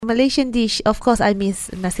Malaysian dish, of course, I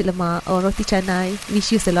miss nasi lemak or roti canai,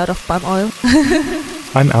 which use a lot of palm oil.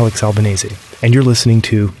 I'm Alex Albanese, and you're listening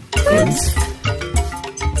to Ins.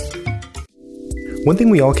 One thing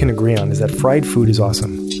we all can agree on is that fried food is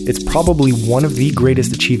awesome. It's probably one of the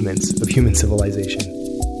greatest achievements of human civilization.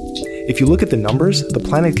 If you look at the numbers, the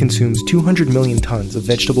planet consumes 200 million tons of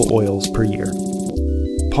vegetable oils per year.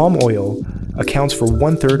 Palm oil accounts for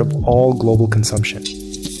 1/3 of all global consumption.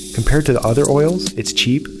 Compared to the other oils, it's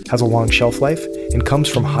cheap, has a long shelf life, and comes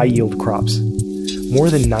from high-yield crops. More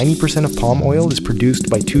than 90% of palm oil is produced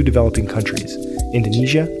by two developing countries,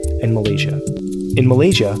 Indonesia and Malaysia. In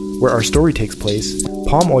Malaysia, where our story takes place,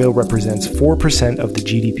 palm oil represents 4% of the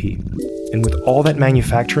GDP. And with all that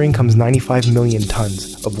manufacturing comes 95 million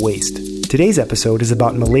tons of waste. Today's episode is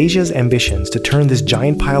about Malaysia's ambitions to turn this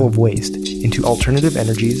giant pile of waste into alternative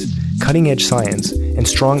energies, cutting-edge science, and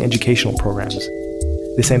strong educational programs.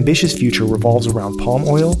 This ambitious future revolves around palm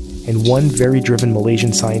oil and one very driven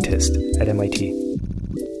Malaysian scientist at MIT.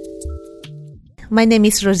 My name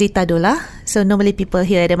is Rosita Dola. So normally people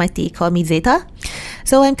here at MIT call me Zeta.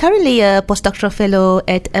 So I'm currently a postdoctoral fellow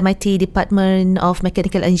at MIT Department of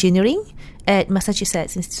Mechanical Engineering at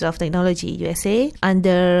Massachusetts Institute of Technology, USA,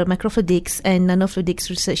 under Microfluidics and Nanofluidics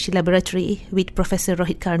Research Laboratory with Professor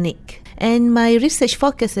Rohit Karnik. And my research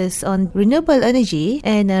focuses on renewable energy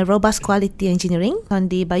and robust quality engineering on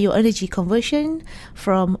the bioenergy conversion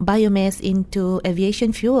from biomass into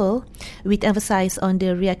aviation fuel, with emphasis on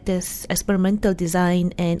the reactor's experimental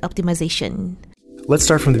design and optimization. Let's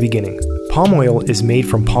start from the beginning. Palm oil is made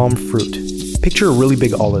from palm fruit. Picture a really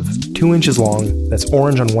big olive, 2 inches long, that's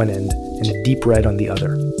orange on one end and a deep red on the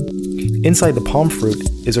other. Inside the palm fruit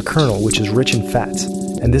is a kernel which is rich in fats,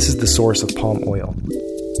 and this is the source of palm oil.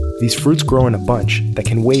 These fruits grow in a bunch that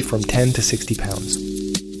can weigh from 10 to 60 pounds.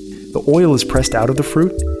 The oil is pressed out of the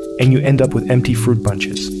fruit, and you end up with empty fruit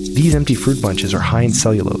bunches. These empty fruit bunches are high in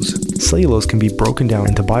cellulose. Cellulose can be broken down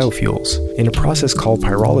into biofuels in a process called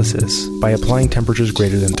pyrolysis by applying temperatures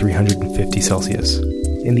greater than 350 Celsius,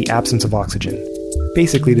 in the absence of oxygen.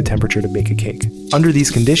 Basically the temperature to bake a cake. Under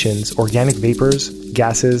these conditions, organic vapors,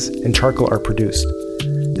 gases, and charcoal are produced.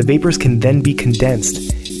 The vapors can then be condensed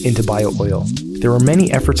into bio-oil. There are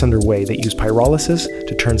many efforts underway that use pyrolysis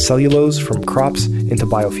to turn cellulose from crops into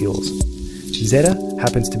biofuels. Zeta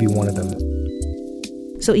happens to be one of them.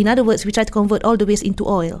 So in other words, we try to convert all the waste into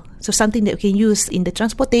oil. So something that we can use in the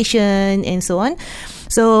transportation and so on.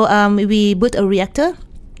 So we built a reactor.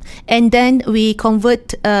 And then we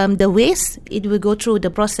convert the waste. It will go through the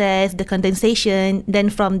process, the condensation, then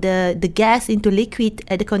from the gas into liquid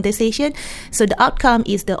at the condensation. So the outcome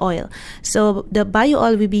is the oil. So the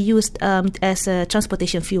bio-oil will be used as a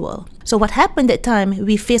transportation fuel. So what happened that time,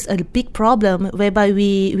 we faced a big problem whereby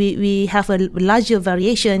we have a larger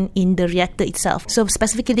variation in the reactor itself. So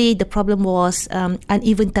specifically, the problem was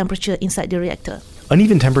uneven temperature inside the reactor.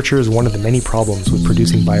 Uneven temperature is one of the many problems with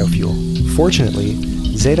producing biofuel. Fortunately,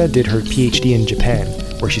 Zeta did her PhD in Japan,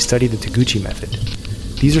 where she studied the Taguchi method.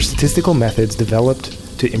 These are statistical methods developed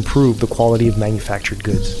to improve the quality of manufactured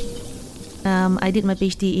goods. I did my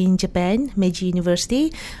PhD in Japan, Meiji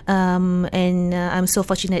University, and I'm so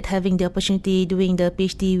fortunate having the opportunity doing the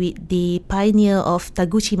PhD with the pioneer of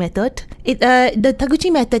Taguchi method. The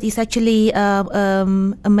Taguchi method is actually a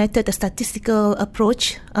method, a statistical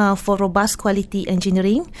approach for robust quality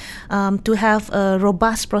engineering, to have a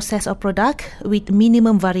robust process or product with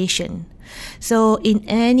minimum variation. So in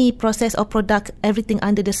any process or product, everything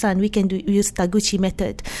under the sun, we can use Taguchi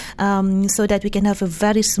method, so that we can have a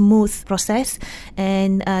very smooth process,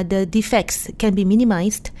 and the defects can be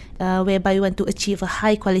minimized, whereby we want to achieve a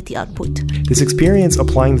high quality output. This experience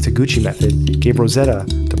applying the Taguchi method gave Rosetta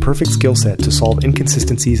the perfect skill set to solve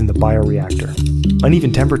inconsistencies in the bioreactor.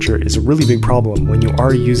 Uneven temperature is a really big problem when you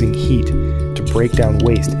are using heat to break down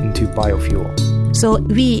waste into biofuel. So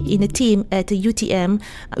we in a team at UTM,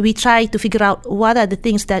 we try to figure out what are the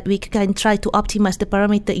things that we can try to optimize the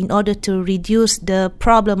parameter in order to reduce the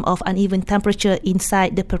problem of uneven temperature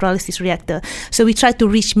inside the pyrolysis reactor. So we try to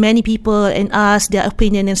reach many people and ask their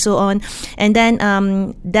opinion and so on. And then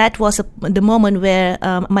that was the moment where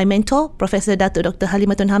my mentor, Professor Dr.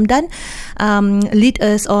 Halimatun Hamdan, lead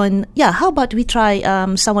us on, how about we try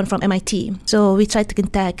someone from MIT. So we tried to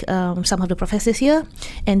contact some of the professors here,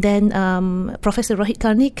 and then Professor Rohit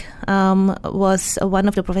Karnik was one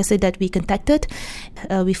of the professors that we contacted.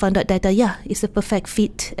 We found out that, it's a perfect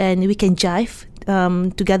fit, and we can jive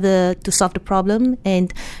together to solve the problem,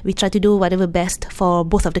 and we try to do whatever best for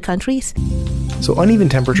both of the countries. So uneven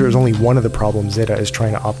temperature is only one of the problems Zeta is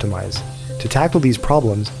trying to optimize. To tackle these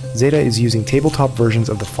problems, Zeta is using tabletop versions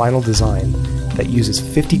of the final design that uses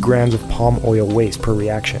 50 grams of palm oil waste per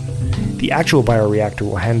reaction. The actual bioreactor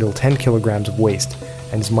will handle 10 kilograms of waste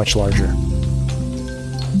and is much larger.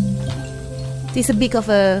 It's a big of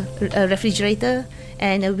a refrigerator,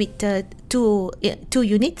 and with two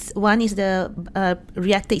units. One is the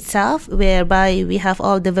reactor itself, whereby we have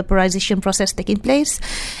all the vaporization process taking place,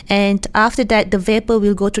 and after that the vapor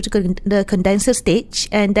will go to the condenser stage,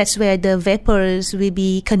 and that's where the vapors will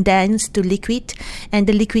be condensed to liquid, and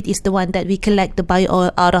the liquid is the one that we collect the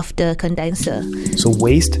bio-oil out of the condenser. So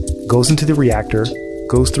waste goes into the reactor,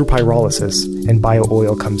 goes through pyrolysis, and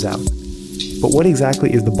bio-oil comes out. But what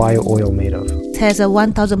exactly is the bio-oil made of? It has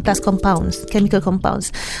 1,000 plus compounds, chemical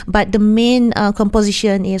compounds. But the main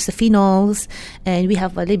composition is the phenols, and we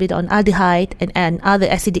have a little bit on aldehyde and other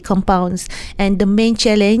acidic compounds. And the main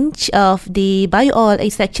challenge of the bio-oil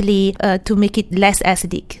is actually to make it less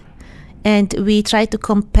acidic. And we try to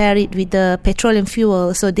compare it with the petroleum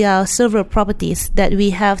fuel. So there are several properties that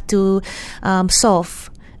we have to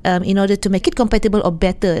solve in order to make it compatible or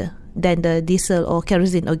better than the diesel or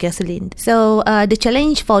kerosene or gasoline. So the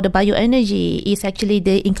challenge for the bioenergy is actually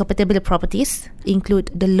the incompatible properties, include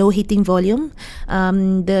the low heating volume,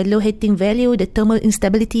 the low heating value, the thermal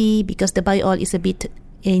instability, because the bio-oil is a bit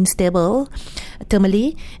unstable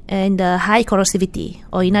thermally, and high corrosivity,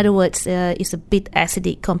 or in other words, is a bit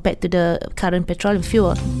acidic compared to the current petroleum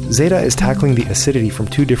fuel. Zeta is tackling the acidity from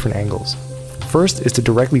two different angles. First is to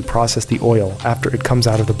directly process the oil after it comes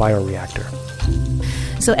out of the bioreactor.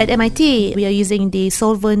 So at MIT, we are using the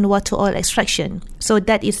solvent water oil extraction. So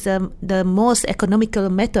that is the most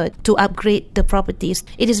economical method to upgrade the properties.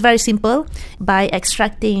 It is very simple. By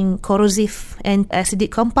extracting corrosive and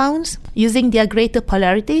acidic compounds using their greater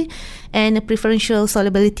polarity and preferential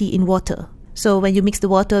solubility in water. So when you mix the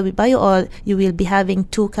water with bio-oil, you will be having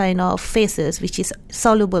two kind of phases, which is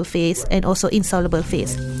soluble phase and also insoluble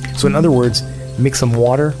phase. So in other words, mix some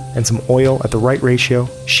water and some oil at the right ratio,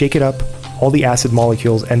 shake it up, all the acid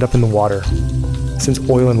molecules end up in the water. Since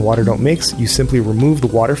oil and water don't mix, you simply remove the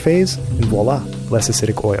water phase and voila, less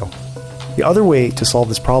acidic oil. The other way to solve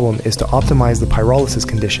this problem is to optimize the pyrolysis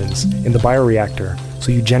conditions in the bioreactor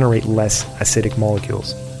so you generate less acidic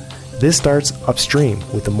molecules. This starts upstream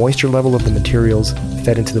with the moisture level of the materials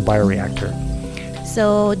fed into the bioreactor.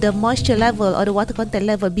 So the moisture level or the water content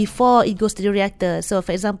level before it goes to the reactor. So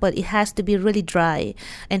for example, it has to be really dry,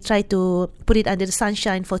 and try to put it under the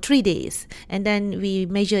sunshine for 3 days. And then we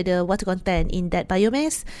measure the water content in that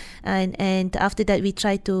biomass. And after that, we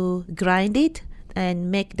try to grind it and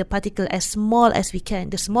make the particle as small as we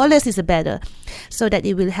can. The smallest is the better, so that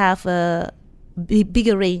it will have a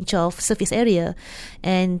bigger range of surface area,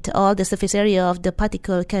 and all the surface area of the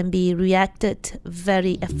particle can be reacted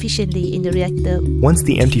very efficiently in the reactor. Once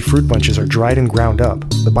the empty fruit bunches are dried and ground up,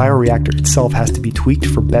 the bioreactor itself has to be tweaked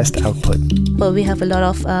for best output. But we have a lot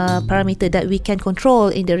of parameters that we can control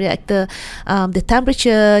in the reactor: the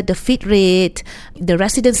temperature, the feed rate, the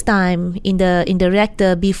residence time in the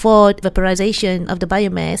reactor before vaporization of the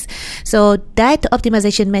biomass. So that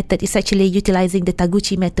optimization method is actually utilizing the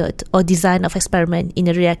Taguchi method, or design of experiment in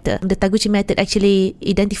a reactor. The Taguchi method actually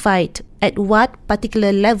identified at what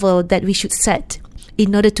particular level that we should set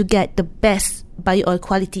in order to get the best bio-oil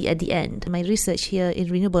quality at the end. My research here in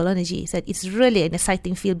renewable energy said it's really an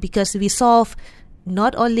exciting field, because we solve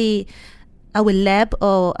not only our lab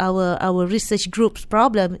or our research group's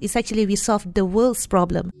problem, it's actually we solve the world's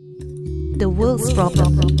problem. The world's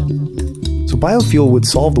problem. So biofuel would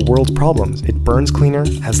solve the world's problems. It burns cleaner,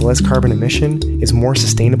 has less carbon emission, is more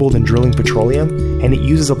sustainable than drilling petroleum, and it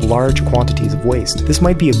uses up large quantities of waste. This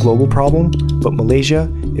might be a global problem, but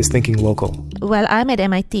Malaysia is thinking local. While I'm at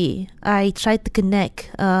MIT, I tried to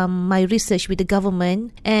connect my research with the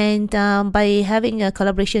government, and by having a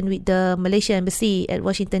collaboration with the Malaysia Embassy at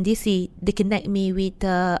Washington DC, they connect me with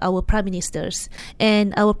our prime ministers.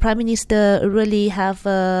 And our prime minister really have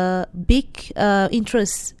a big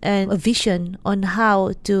interest and a vision on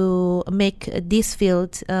how to make this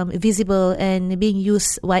field visible and being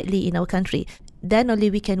used widely in our country. Then only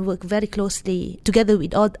we can work very closely together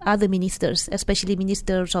with all other ministers, especially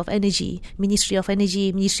ministers of energy, Ministry of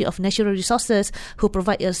Energy, Ministry of Natural Resources, who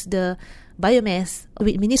provide us the biomass,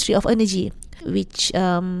 with Ministry of Energy, which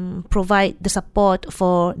provide the support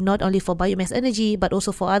for not only for biomass energy but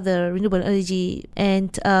also for other renewable energy.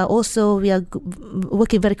 And also we are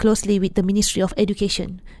working very closely with the Ministry of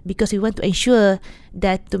Education, because we want to ensure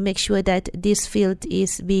that, to make sure that this field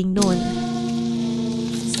is being known.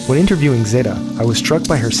 When interviewing Zeta, I was struck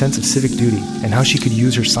by her sense of civic duty and how she could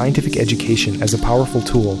use her scientific education as a powerful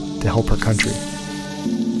tool to help her country.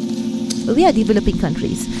 we are developing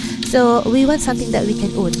countries. So we want something that we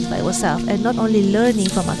can own by ourselves, and not only learning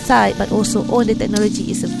from outside, but also own the technology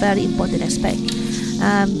is a very important aspect.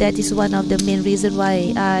 That is one of the main reasons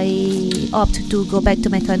why I opt to go back to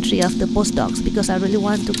my country after postdocs, because I really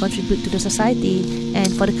want to contribute to the society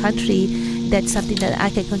and for the country. That's something that I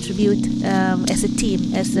can contribute as a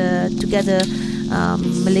team, as together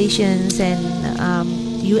Malaysians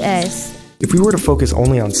and US. If we were to focus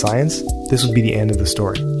only on science, this would be the end of the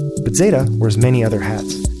story. But Zeta wears many other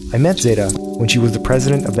hats. I met Zeta when she was the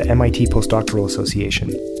president of the MIT Postdoctoral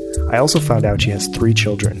Association. I also found out she has 3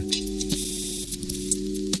 children.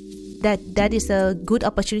 That is a good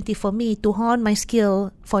opportunity for me to hone my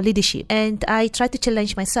skill for leadership. And I try to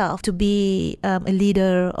challenge myself to be a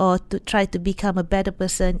leader, or to try to become a better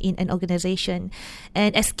person in an organization.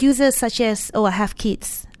 And excuses such as, oh, I have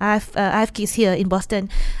kids. I have kids here in Boston.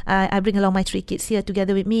 I bring along my 3 kids here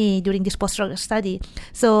together with me during this postdoctoral study.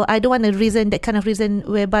 So I don't want that kind of reason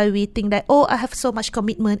whereby we think that, oh, I have so much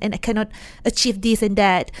commitment and I cannot achieve this and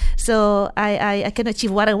that. So I cannot achieve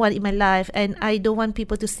what I want in my life. And I don't want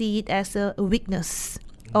people to see it as a weakness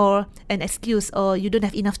or an excuse, or you don't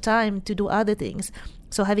have enough time to do other things.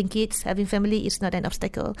 So having kids, having family is not an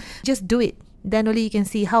obstacle. Just do it. Then only you can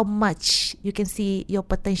see how much you can see your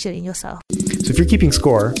potential in yourself. So if you're keeping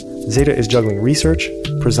score, Zeta is juggling research,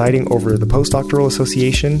 presiding over the Postdoctoral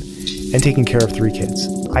Association, and taking care of 3 kids.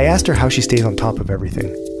 I asked her how she stays on top of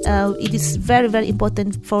everything. It is very, very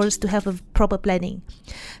important for us to have a proper planning.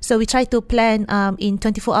 So we try to plan in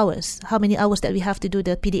 24 hours, how many hours that we have to do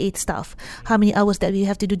the PDA stuff, how many hours that we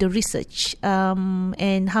have to do the research,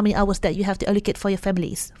 and how many hours that you have to allocate for your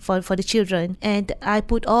families, for the children. And I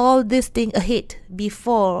put all this thing ahead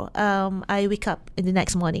before I wake up in the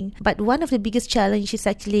next morning. But one of the biggest challenges is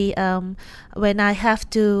actually when I have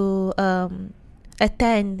to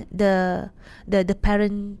attend the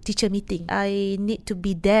parent-teacher meeting. I need to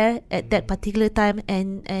be there at that particular time,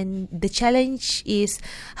 and the challenge is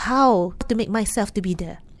how to make myself to be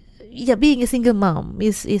there. Yeah, being a single mom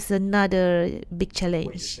is another big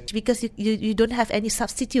challenge, because you don't have any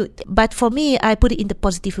substitute. But for me, I put it in the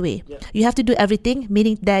positive way. You have to do everything,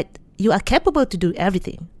 meaning that you are capable to do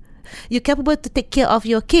everything. You're capable to take care of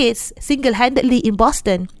your kids single-handedly in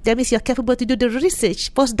Boston. That means you're capable to do the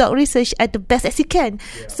research, postdoc research at the best as you can.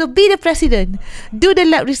 So be the president, do the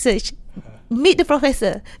lab research, meet the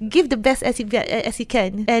professor, give the best as you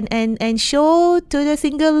can, and show to the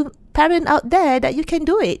single parent out there that you can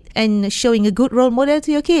do it, and showing a good role model to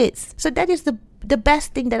your kids. So that is the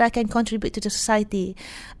best thing that I can contribute to the society,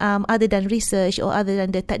 other than research or other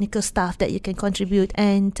than the technical stuff that you can contribute.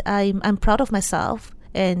 And I'm proud of myself.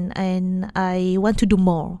 And I want to do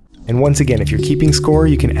more. And once again, if you're keeping score,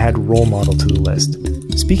 you can add role model to the list.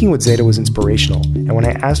 Speaking with Zeta was inspirational, and when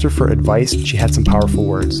I asked her for advice, she had some powerful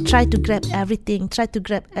words. Try to grab everything. Try to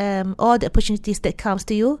grab all the opportunities that comes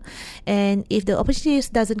to you, and if the opportunities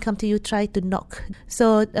doesn't come to you, try to knock.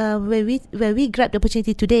 So when we grab the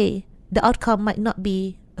opportunity today, the outcome might not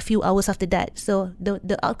be a few hours after that. So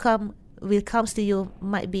the outcome will comes to you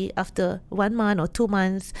might be after 1 month or 2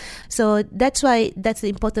 months. So that's the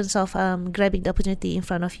importance of grabbing the opportunity in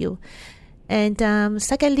front of you. And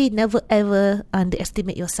secondly, never ever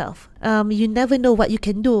underestimate yourself. You never know what you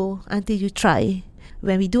can do until you try.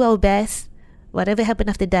 When we do our best, whatever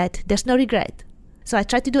happened after that, there's no regret. So I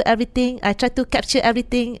try to do everything. I try to capture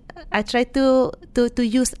everything. I try to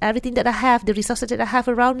use everything that I have, the resources that I have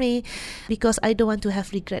around me, because I don't want to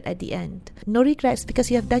have regret at the end. No regrets,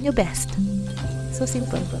 because you have done your best. So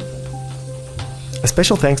simple. A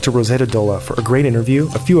special thanks to Rosetta Dola for a great interview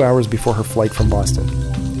a few hours before her flight from Boston.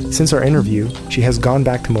 Since our interview, she has gone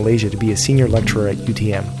back to Malaysia to be a senior lecturer at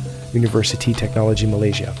UTM, University Technology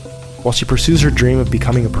Malaysia. While she pursues her dream of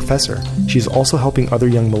becoming a professor, she is also helping other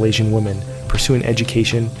young Malaysian women pursue an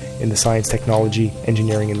education in the science, technology,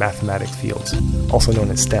 engineering, and mathematics fields, also known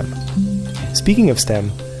as STEM. Speaking of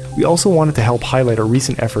STEM, we also wanted to help highlight a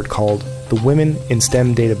recent effort called the Women in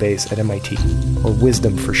STEM Database at MIT, or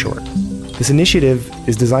WISDOM for short. This initiative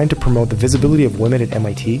is designed to promote the visibility of women at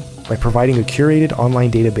MIT by providing a curated online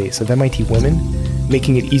database of MIT women,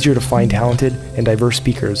 making it easier to find talented and diverse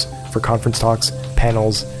speakers for conference talks,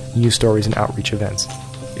 panels, news stories, and outreach events.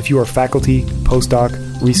 If you are faculty, postdoc,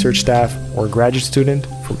 research staff, or a graduate student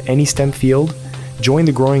from any STEM field, join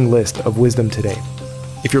the growing list of WISDOM today.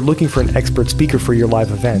 If you're looking for an expert speaker for your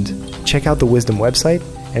live event, check out the WISDOM website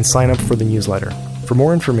and sign up for the newsletter. For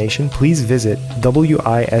more information, please visit wisdm.mit.edu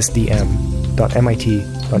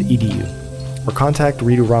or contact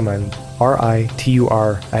Ritu Raman,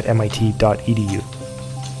 ritur@mit.edu.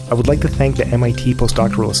 I would like to thank the MIT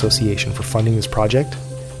Postdoctoral Association for funding this project,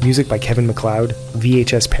 Music by Kevin MacLeod,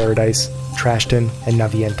 VHS Paradise, Trashton, and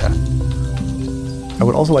Navienta. I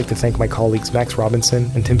would also like to thank my colleagues Max Robinson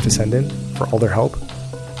and Tim Fessenden for all their help.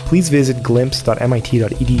 Please visit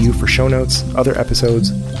glimpse.mit.edu for show notes, other episodes,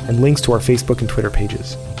 and links to our Facebook and Twitter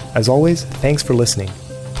pages. As always, thanks for listening.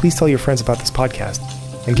 Please tell your friends about this podcast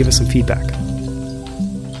and give us some feedback.